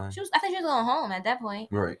good time. I think she was going home at that point.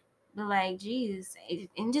 Right. But like, geez, it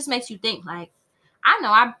just makes you think. Like, I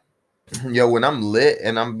know Yo, when I'm lit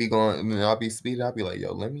and I'll be speeding, I'll be like,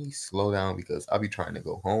 yo, let me slow down because I'll be trying to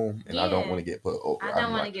go home and I don't want to get put over. I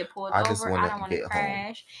don't want to get pulled over. I don't want to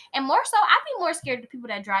crash. Home. And more so, I'd be more scared of the people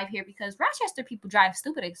that drive here, because Rochester people drive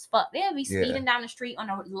stupid as fuck. They'll be speeding down the street on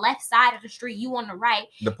the left side of the street, you on the right.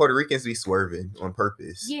 The Puerto Ricans be swerving on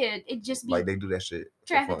purpose. Yeah, it just be like they do that shit.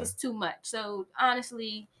 Traffic is too much. So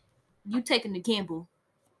honestly, you taking the gamble.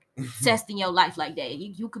 Testing your life like that.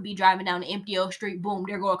 You could be driving down the empty old street, boom,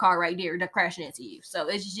 there go a car right there, they're crashing into you. So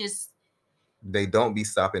it's just, they don't be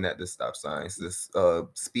stopping at the stop signs. This the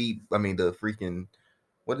freaking,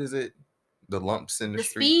 what is it? The lumps in the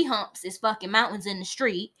street. The speed humps is fucking mountains in the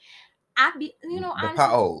street. The honestly,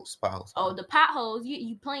 potholes. Oh, the potholes.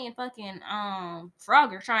 You playing fucking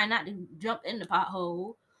Frogger, trying not to jump in the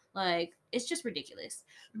pothole. Like, it's just ridiculous.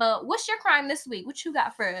 But what's your crime this week? What you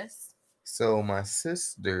got for us? So my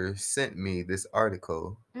sister sent me this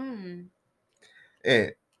article. And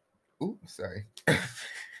sorry. I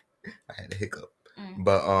had a hiccup.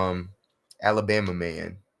 But Alabama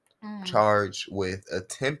man charged with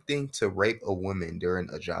attempting to rape a woman during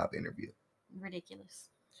a job interview. Ridiculous.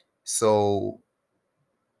 So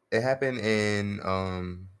it happened in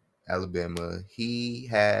Alabama. He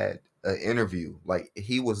had an interview. Like,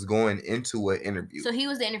 he was going into an interview. So he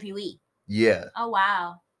was the interviewee. Yeah. Oh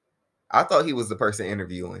wow. I thought he was the person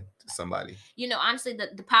interviewing somebody. You know, honestly,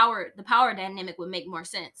 the power dynamic would make more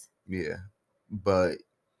sense. Yeah, but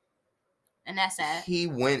and that's sad. He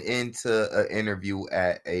went into an interview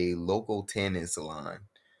at a local tanning salon.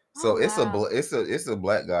 So wow. it's a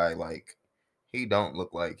black guy. Like, he don't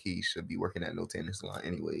look like he should be working at no tanning salon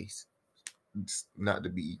anyways. It's not to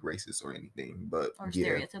be racist or anything, but or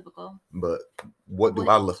stereotypical. But what do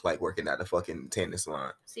I look like working at a fucking tanning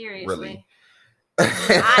salon? Seriously. Really?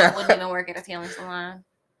 I wouldn't even work at a tanning salon.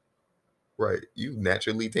 Right. You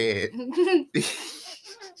naturally tan.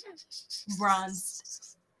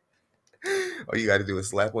 Bronzed. All you got to do is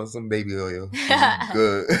slap on some baby oil.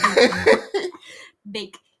 Good.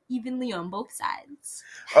 Bake evenly on both sides.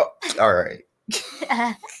 Oh, all right.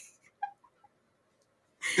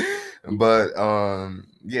 But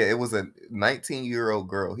yeah, it was a 19-year-old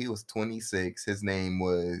girl. He was 26. His name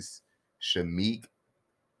was Shamik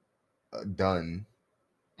Dunn.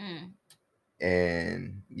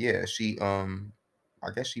 And yeah, she I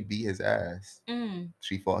guess she beat his ass.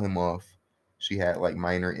 She fought him off. She had like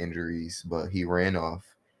minor injuries, but he ran off.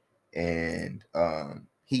 And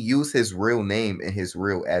he used his real name and his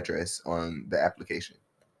real address on the application.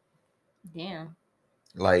 Damn.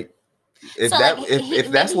 Like,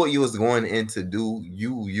 if that's what you was going in to do,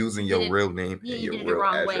 you using your real name and your real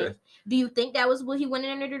address. Way. Do you think that was what he went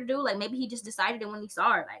in there to do? Like, maybe he just decided it when he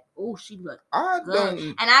saw her, like, oh, she looked good.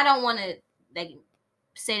 And I don't want to like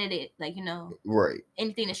say that it, like, you know, right,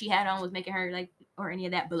 anything that she had on was making her like, or any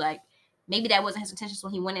of that, but like, maybe that wasn't his intentions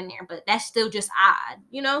when he went in there. But that's still just odd,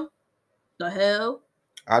 you know? The hell.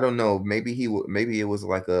 I don't know. Maybe it was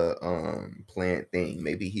like a planned thing.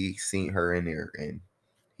 Maybe he seen her in there and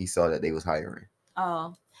he saw that they was hiring.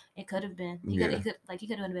 Oh, it could have been. He could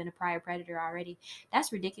have been a prior predator already.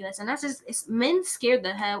 That's ridiculous. And that's just, men scared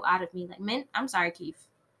the hell out of me. Like, men, I'm sorry, Keith.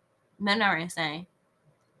 Men are insane.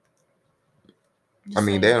 I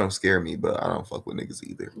mean, they don't scare me, but I don't fuck with niggas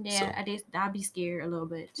either. Yeah, so. I'll be scared a little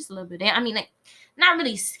bit. Just a little bit. I mean, like, not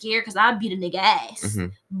really scared because I'll beat a nigga ass.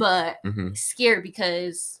 But scared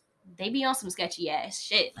because they be on some sketchy ass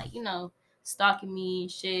shit. Like, you know, stalking me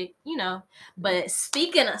and shit, you know. But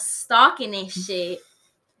speaking of stalking and shit,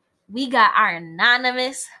 we got our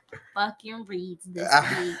anonymous fucking reads this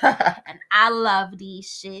week. And I love these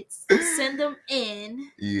shits. Send them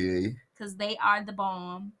in. Yeah. Because they are the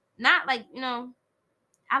bomb. Not like, you know,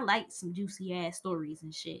 I like some juicy ass stories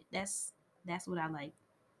and shit. That's what I like.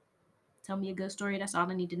 Tell me a good story. That's all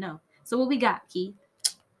I need to know. So what we got, Keith?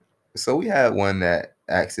 So we had one that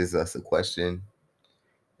asks us a question.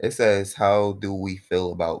 It says, how do we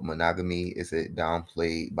feel about monogamy? Is it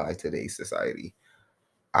downplayed by today's society?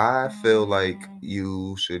 I feel like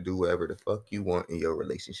you should do whatever the fuck you want in your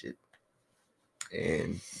relationship.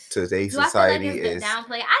 And today's society is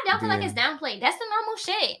downplayed. I don't feel like it's downplayed. That's the normal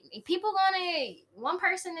shit. People one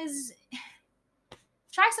person is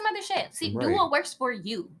try some other shit. See, right. Do what works for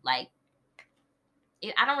you. Like,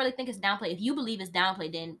 I don't really think it's downplayed. If you believe it's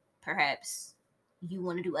downplayed, then perhaps you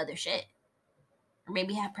want to do other shit. Or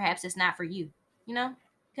maybe perhaps it's not for you. You know? You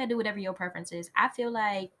gotta do whatever your preference is. I feel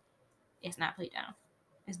like it's not played down.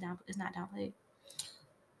 It's not downplayed.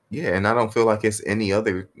 Yeah, and I don't feel like it's any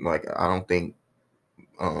other, like, I don't think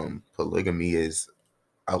polygamy is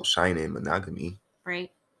outshining monogamy.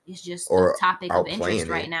 Right. It's just a topic of interest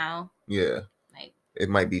right now. Yeah. Like, it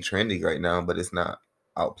might be trendy right now, but it's not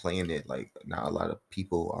outplaying it. Like, not a lot of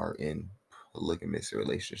people are in polygamous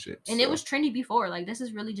relationships. And it was trendy before. Like, this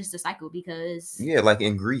is really just a cycle because like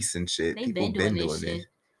in Greece and shit. They've been doing this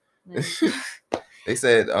shit. Like, they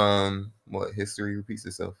said what history repeats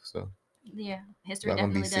itself. So yeah, history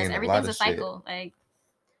definitely does. Everything's a cycle. Shit. Like,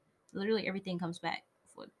 literally everything comes back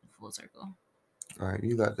full circle. All right,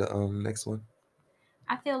 you got the next one.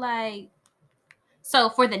 I feel like, so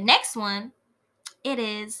for the next one, it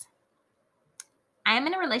is, I am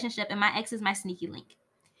in a relationship and my ex is my sneaky link.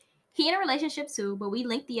 He in a relationship too, but we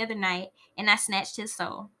linked the other night and I snatched his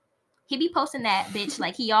soul. He be posting that bitch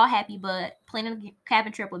like he all happy but planning a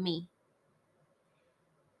cabin trip with me.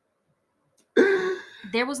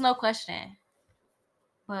 There was no question.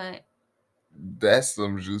 But that's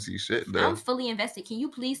some juicy shit though. I'm fully invested. Can you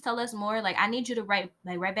please tell us more? Like, I need you to write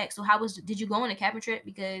back. So did you go on a cabin trip?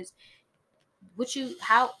 Because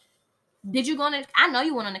how did you go on I know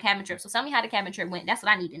you went on a cabin trip. So tell me how the cabin trip went. That's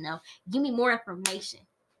what I need to know. Give me more information.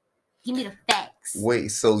 Give me the facts. Wait,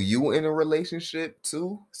 so you in a relationship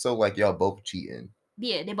too? So like y'all both cheating?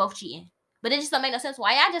 Yeah, they both cheating. But it just don't make no sense.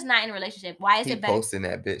 Why y'all just not in a relationship? Why is He it better? posting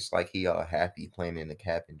that bitch like he all happy planning a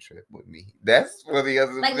cabin trip with me. That's for the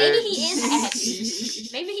other like bitch. maybe he is happy.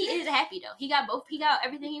 Maybe he is happy though. He got both. He got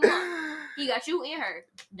everything he wants. He got you and her,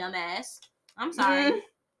 dumbass. I'm sorry.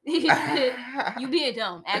 You being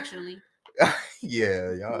dumb, actually.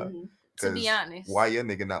 Yeah, y'all. To be honest, why your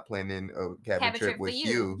nigga not planning a cabin trip with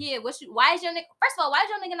you? Yeah, why is your nigga? First of all, why is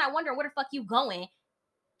your nigga not wondering where the fuck you going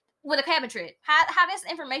with a cabin trip? How this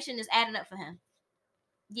information is adding up for him?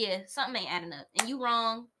 Yeah, something ain't adding up, and you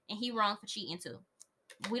wrong, and he wrong for cheating too.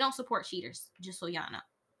 We don't support cheaters, just so y'all know,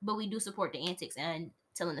 but we do support the antics and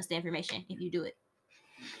telling us the information if you do it.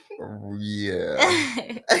 Yeah.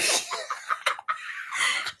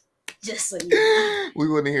 Just so you know. We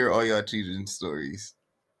want to hear all y'all cheating stories.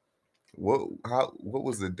 What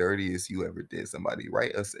was the dirtiest you ever did somebody?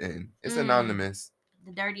 Write us in. It's anonymous.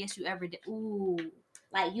 The dirtiest you ever did. Ooh.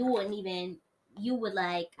 Like you would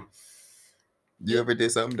like. You ever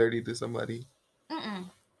did something dirty to somebody?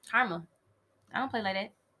 Karma. I don't play like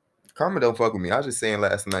that. Karma don't fuck with me. I was just saying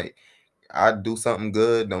last night, I do something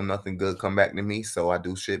good, don't nothing good come back to me, so I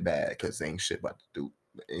do shit bad because ain't shit about to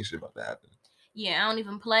happen. Yeah, I don't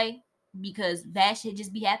even play because bad shit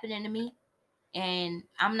just be happening to me, and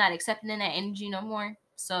I'm not accepting that energy no more.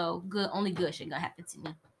 So only good shit gonna happen to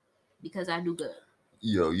me because I do good.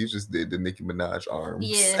 Yo, you just did the Nicki Minaj arms.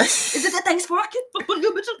 Yeah. Is it that thing's sparking?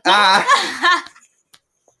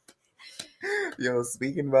 Yo,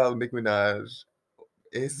 speaking about Nicki Minaj,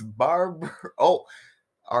 it's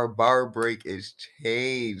our bar break is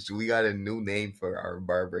changed. We got a new name for our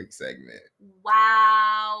bar break segment.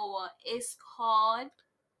 Wow. It's called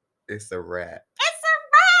It's a Rap. It's a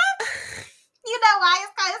Rap. You know why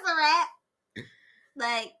it's called It's a Rap?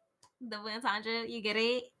 Like the entendre, you get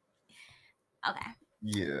it? Okay.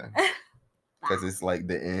 Yeah. Because it's like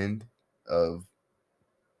the end of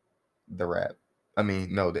the rap. I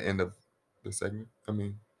mean, no, the end of the segment. I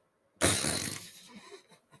mean.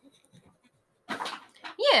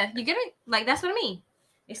 Yeah, you get it? Like, that's what I mean.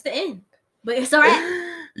 It's the end. But it's all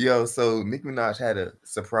right. Yo, so Nicki Minaj had a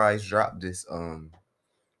surprise drop this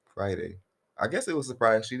Friday. I guess it was a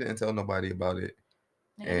surprise. She didn't tell nobody about it.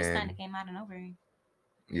 This kind of came out of nowhere.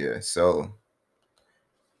 Yeah, so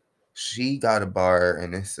she got a bar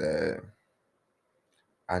and it said,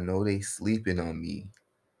 I know they sleeping on me.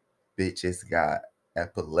 Bitches got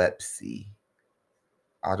epilepsy.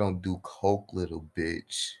 I don't do coke, little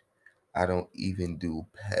bitch. I don't even do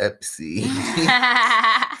Pepsi.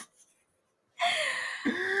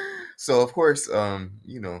 So of course, it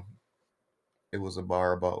was a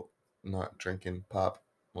bar about not drinking pop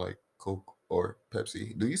like Coke or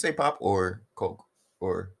Pepsi. Do you say pop or Coke?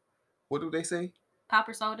 Or what do they say? Pop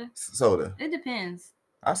or soda? Soda. It depends.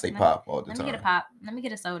 I say pop all the time. Let me get a pop. Let me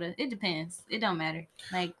get a soda. It depends. It don't matter.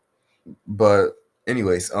 Like. But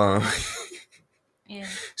anyways, yeah.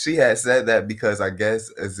 She had said that because I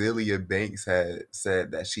guess Azealia Banks had said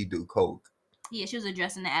that she do coke. Yeah, she was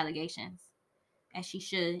addressing the allegations, as she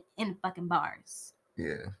should, in fucking bars.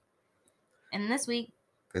 Yeah. And this week,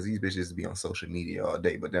 because these bitches be on social media all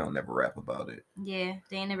day, but they don't never rap about it. Yeah,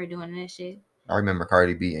 they ain't never doing that shit. I remember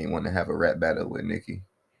Cardi B ain't want to have a rap battle with Nicki.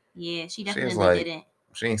 Yeah, she definitely didn't.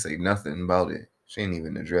 She ain't say nothing about it. She ain't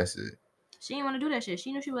even address it. She didn't want to do that shit.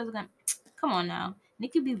 She knew she wasn't gonna. Come on now,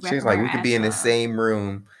 Nicki be rapping. She's like, we could be in the same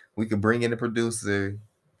room. We could bring in a producer.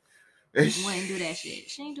 She wouldn't do that shit.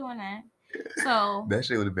 She ain't doing that. So that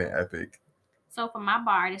shit would have been epic. So for my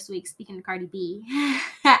bar this week, speaking to Cardi B,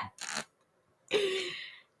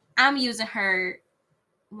 I'm using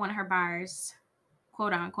one of her bars,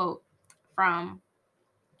 quote unquote, from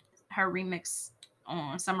her remix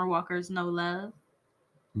on Summer Walker's No Love.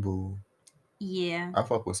 Boo. Yeah. I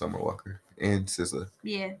fuck with Summer Walker and SZA.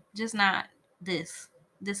 Yeah, just not this.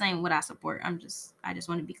 This ain't what I support. I just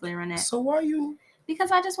want to be clear on that. So why you?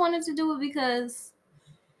 Because I just wanted to do it because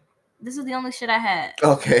this is the only shit I had.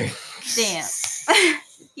 Okay. Damn.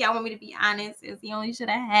 Y'all want me to be honest? It's the only shit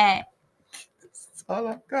I had. This is all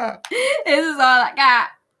I got. This is all I got.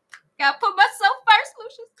 Gotta put myself first,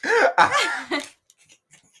 Lucius.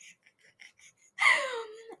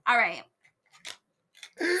 All right.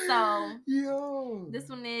 So, yo, this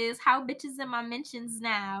one is how bitches in my mentions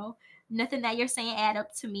now. Nothing that you're saying add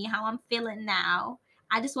up to me. How I'm feeling now.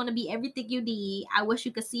 I just want to be everything you need. I wish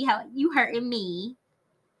you could see how you hurting me.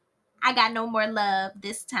 I got no more love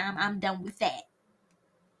this time. I'm done with that.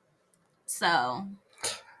 So,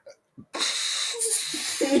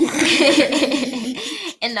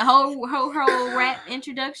 in the whole rap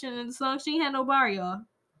introduction of the song, she ain't had no bar, y'all.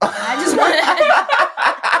 I just want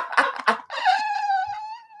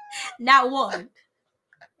Not one.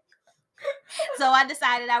 So I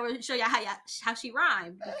decided I would show y'all how she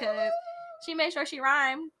rhymed, because she made sure she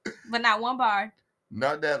rhymed, but not one bar.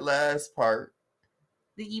 Not that last part.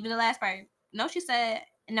 Even the last part. No, she said,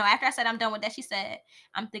 no, after I said I'm done with that, she said,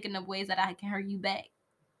 I'm thinking of ways that I can hurt you back.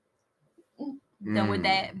 Done with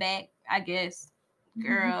that back, I guess.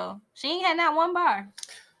 Girl, she ain't had not one bar.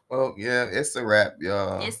 Well, yeah, it's a wrap,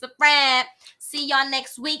 y'all. It's a wrap. See y'all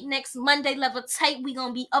next week. Next Monday, Levitate. We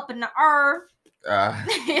gonna be up in the earth.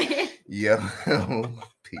 Yo,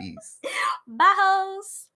 peace. Bye, hoes.